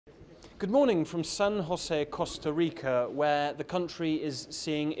Good morning from San Jose, Costa Rica, where the country is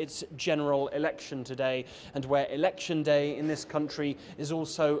seeing its general election today, and where election day in this country is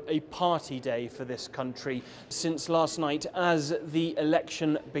also a party day for this country. Since last night, as the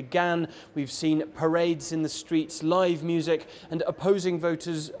election began, we've seen parades in the streets, live music, and opposing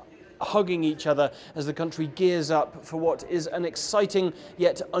voters hugging each other as the country gears up for what is an exciting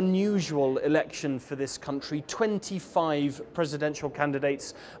yet unusual election for this country. 25 presidential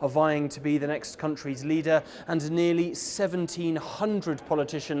candidates are vying to be the next country's leader, and nearly 1,700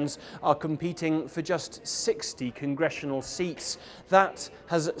 politicians are competing for just 60 congressional seats. That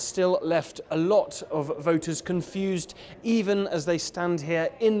has still left a lot of voters confused, even as they stand here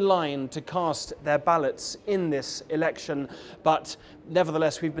in line to cast their ballots in this election. But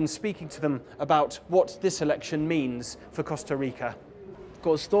nevertheless, we've been speaking to them about what this election means for Costa Rica.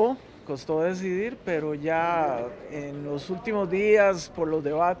 Costó decidir, pero ya en los últimos días, por los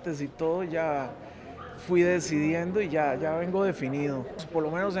debates y todo, ya fui decidiendo y ya vengo definido. Por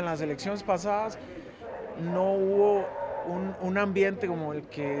lo menos en las elecciones pasadas no hubo un ambiente como el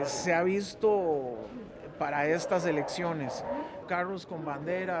que se ha visto para estas elecciones. Carros con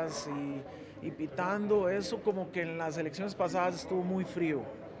banderas y pitando, eso como que en las elecciones pasadas estuvo muy frío.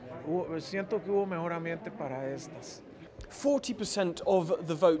 Siento que hubo mejor ambiente para estas. 40% of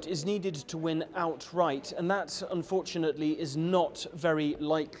the vote is needed to win outright, and that unfortunately is not very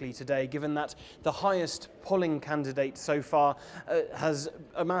likely today, given that the highest polling candidate so far has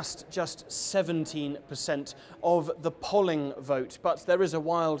amassed just 17% of the polling vote. But there is a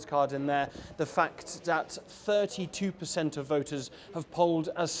wild card in there, the fact that 32% of voters have polled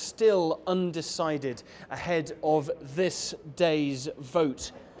as still undecided ahead of this day's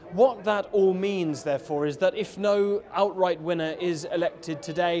vote. What that all means, therefore, is that if no outright winner is elected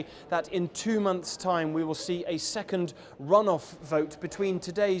today, that in 2 months' time we will see a second runoff vote between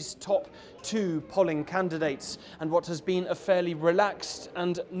today's top two polling candidates. And what has been a fairly relaxed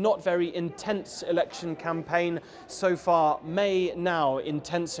and not very intense election campaign so far may now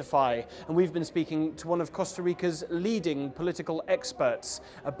intensify. And we've been speaking to one of Costa Rica's leading political experts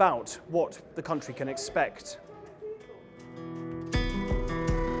about what the country can expect.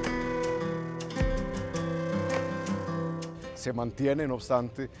 Se mantiene, no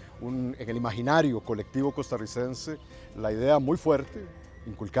obstante, en el imaginario colectivo costarricense la idea muy fuerte,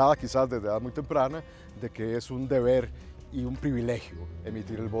 inculcada quizás desde edad muy temprana, de que es un deber y un privilegio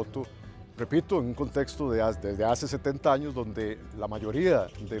emitir el voto, repito, en un contexto desde hace 70 años donde la mayoría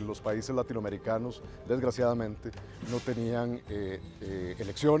de los países latinoamericanos, desgraciadamente, no tenían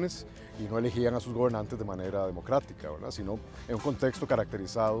elecciones y no elegían a sus gobernantes de manera democrática, ¿verdad? Sino en un contexto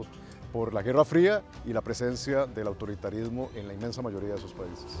caracterizado por la Guerra Fría y la presencia del autoritarismo en la inmensa mayoría de esos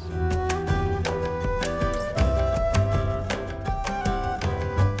países.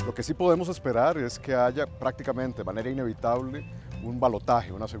 Lo que sí podemos esperar es que haya prácticamente de manera inevitable un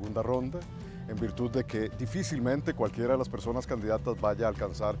balotaje, una segunda ronda, en virtud de que difícilmente cualquiera de las personas candidatas vaya a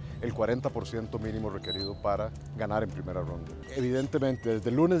alcanzar el 40% mínimo requerido para ganar en primera ronda. Evidentemente, desde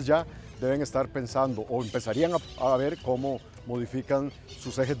el lunes ya deben estar pensando o empezarían a ver cómo modifican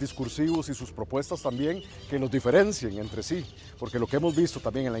sus ejes discursivos y sus propuestas también que los diferencien entre sí, porque lo que hemos visto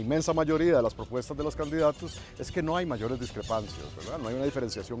también en la inmensa mayoría de las propuestas de los candidatos es que no hay mayores discrepancias, ¿verdad? No hay una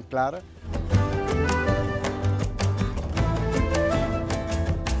diferenciación clara.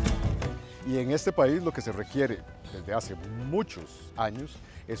 Y en este país lo que se requiere desde hace muchos años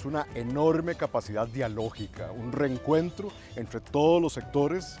es una enorme capacidad dialógica, un reencuentro entre todos los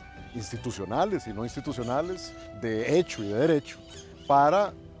sectores institucionales y no institucionales, de hecho y de derecho,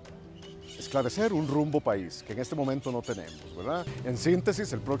 para esclarecer un rumbo país que en este momento no tenemos, ¿verdad? En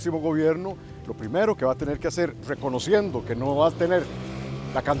síntesis, el próximo gobierno lo primero que va a tener que hacer, reconociendo que no va a tener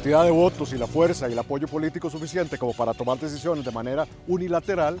la cantidad de votos y la fuerza y el apoyo político suficiente como para tomar decisiones de manera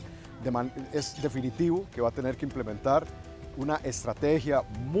unilateral, es definitivo que va a tener que implementar una estrategia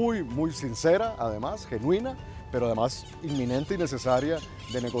muy sincera, además, genuina, pero además inminente y necesaria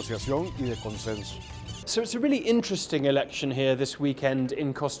de negociación y de consenso. So it's a really interesting election here this weekend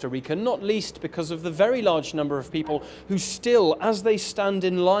in Costa Rica, not least because of the very large number of people who still, as they stand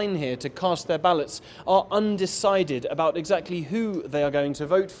in line here to cast their ballots, are undecided about exactly who they are going to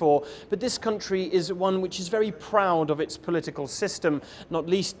vote for. But this country is one which is very proud of its political system, not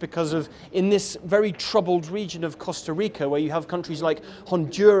least because of, in this very troubled region of Costa Rica, where you have countries like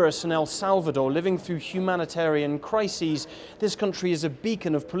Honduras and El Salvador living through humanitarian crises, this country is a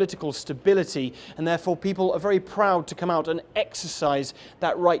beacon of political stability, and therefore therefore people are very proud to come out and exercise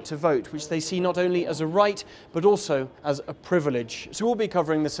that right to vote, which they see not only as a right but also as a privilege. So we'll be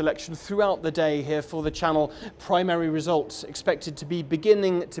covering this election throughout the day here for the channel. Primary results expected to be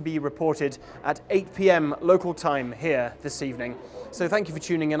beginning to be reported at 8 p.m. local time here this evening. So thank you for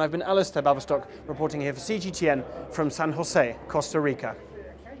tuning in. I've been Alasdair Baverstock reporting here for CGTN from San Jose, Costa Rica.